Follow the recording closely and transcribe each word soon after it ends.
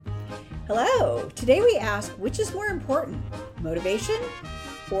Hello! Today we ask, which is more important, motivation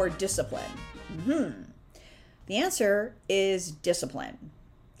or discipline? The answer is discipline.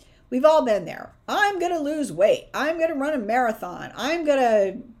 We've all been there. I'm going to lose weight. I'm going to run a marathon. I'm going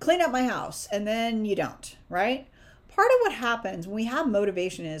to clean up my house. And then you don't, right? Part of what happens when we have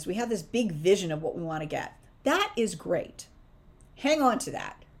motivation is we have this big vision of what we want to get. That is great. Hang on to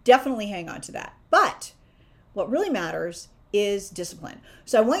that. Definitely hang on to that. But what really matters is discipline.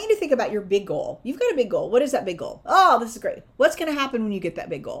 So I want you to think about your big goal. You've got a big goal. What is that big goal? Oh, this is great. What's going to happen when you get that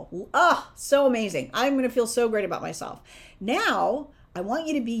big goal? Oh, so amazing. I'm going to feel so great about myself. Now, I want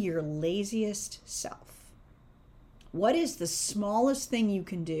you to be your laziest self. What is the smallest thing you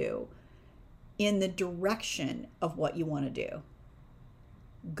can do in the direction of what you want to do?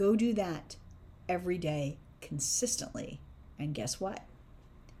 Go do that every day consistently. And guess what?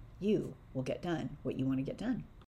 You will get done what you want to get done.